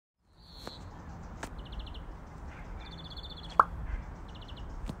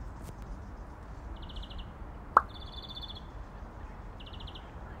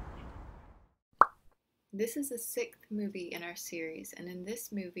This is the 6th movie in our series, and in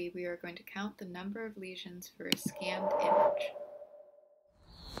this movie we are going to count the number of lesions for a scanned image.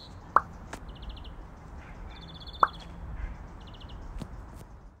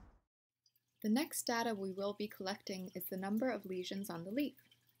 The next data we will be collecting is the number of lesions on the leaf.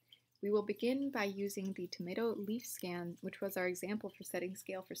 We will begin by using the tomato leaf scan, which was our example for setting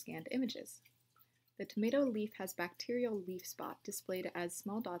scale for scanned images. The tomato leaf has bacterial leaf spot displayed as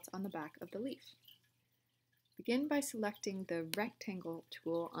small dots on the back of the leaf. Begin by selecting the rectangle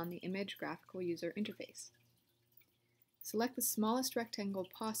tool on the image graphical user interface. Select the smallest rectangle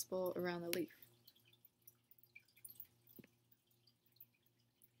possible around the leaf.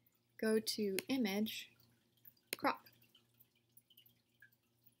 Go to Image, Crop.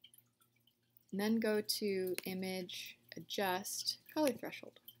 And then go to Image, Adjust, Color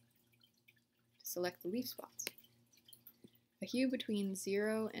Threshold to select the leaf spots. A hue between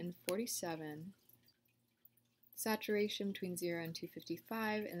 0 and 47, saturation between 0 and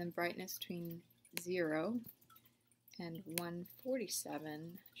 255, and then brightness between 0 and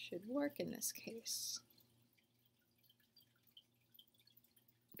 147 should work in this case.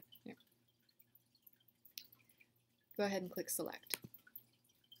 There. Go ahead and click Select.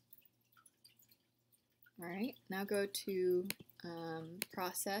 Alright, now go to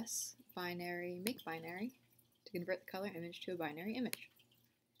Process, Binary, Make Binary to convert the color image to a binary image.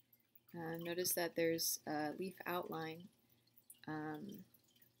 Notice that there's a leaf outline.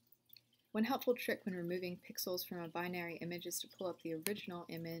 One helpful trick when removing pixels from a binary image is to pull up the original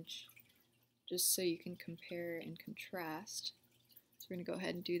image just so you can compare and contrast. So we're going to go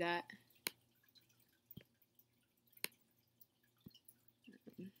ahead and do that.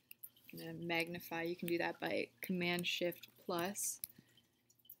 I'm going to magnify. You can do that by Command-Shift+. So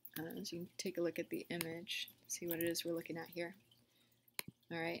you can take a look at the image, see what it is we're looking at here.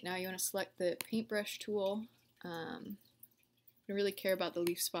 Alright, now you want to select the paintbrush tool. I don't really care about the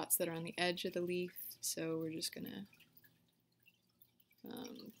leaf spots that are on the edge of the leaf, so we're just going to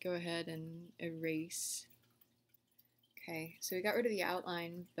go ahead and erase. Okay, so we got rid of the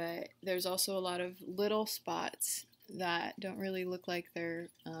outline, but there's also a lot of little spots that don't really look like they're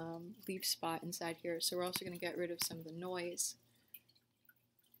leaf spot inside here, so we're also going to get rid of some of the noise.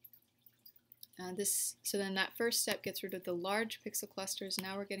 So then that first step gets rid of the large pixel clusters.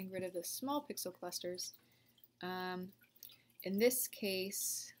 Now we're getting rid of the small pixel clusters. In this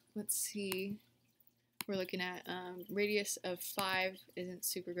case, let's see, we're looking at radius of 5 isn't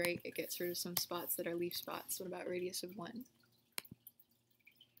super great. It gets rid of some spots that are leaf spots. What about radius of 1?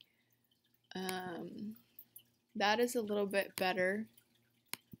 That is a little bit better.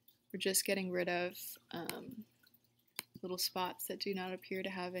 We're just getting rid of little spots that do not appear to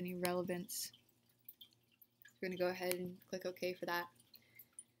have any relevance. We're going to go ahead and click OK for that.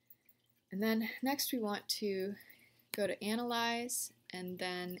 And then next we want to go to Analyze and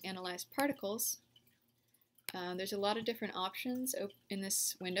then Analyze Particles. There's a lot of different options in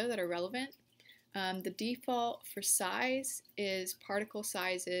this window that are relevant. The default for size is particle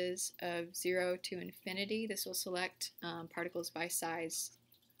sizes of 0 to infinity. This will select particles by size,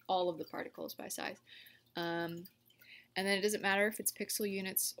 all of the particles by size. And then it doesn't matter if it's pixel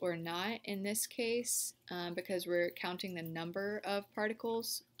units or not in this case because we're counting the number of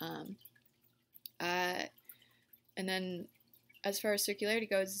particles. And then as far as circularity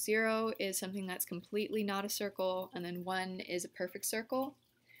goes, 0 is something that's completely not a circle, and then 1 is a perfect circle.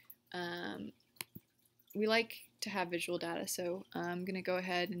 We like to have visual data, so I'm going to go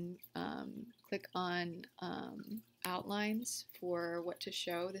ahead and click on outlines for what to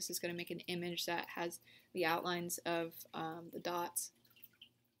show. This is going to make an image that has the outlines of the dots.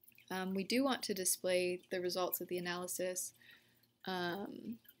 We do want to display the results of the analysis.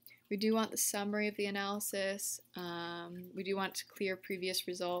 We do want the summary of the analysis. We do want to clear previous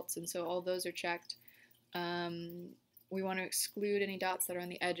results, and so all those are checked. We want to exclude any dots that are on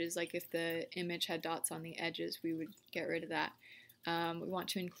the edges, like if the image had dots on the edges, we would get rid of that. We want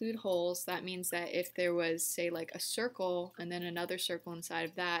to include holes. That means that if there was, say, like a circle and then another circle inside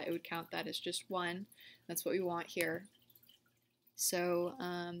of that, it would count that as just one. That's what we want here. So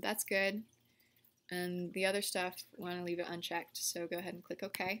that's good. And the other stuff, we want to leave it unchecked, so go ahead and click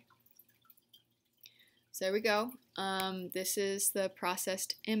OK. So there we go. This is the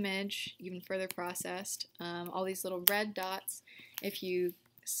processed image, even further processed. All these little red dots, if you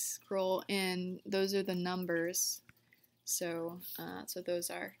scroll in, those are the numbers. So those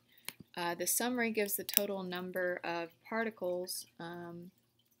are. The summary gives the total number of particles.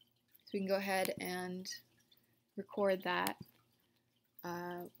 So we can go ahead and record that.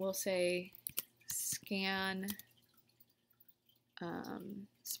 We'll say scan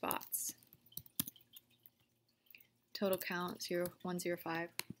spots. total count 105.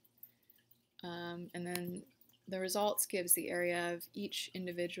 And then the results gives the area of each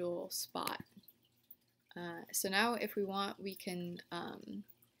individual spot. So now if we want, we can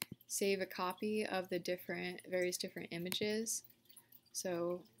save a copy of the various different images.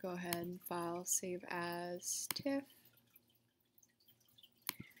 So go ahead, File, Save as TIFF.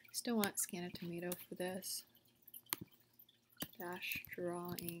 Still want Scan a Tomato for this. Dash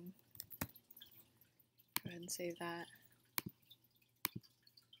drawing. Go ahead and save that.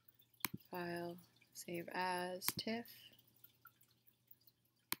 File, Save as TIFF.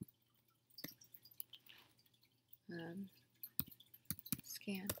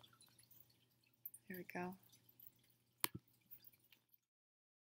 Scan. There we go.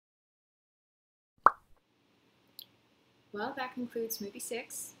 Well, that concludes movie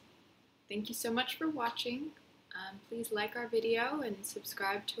 6. Thank you so much for watching. Please like our video and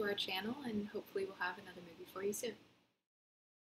subscribe to our channel, and hopefully we'll have another movie for you soon.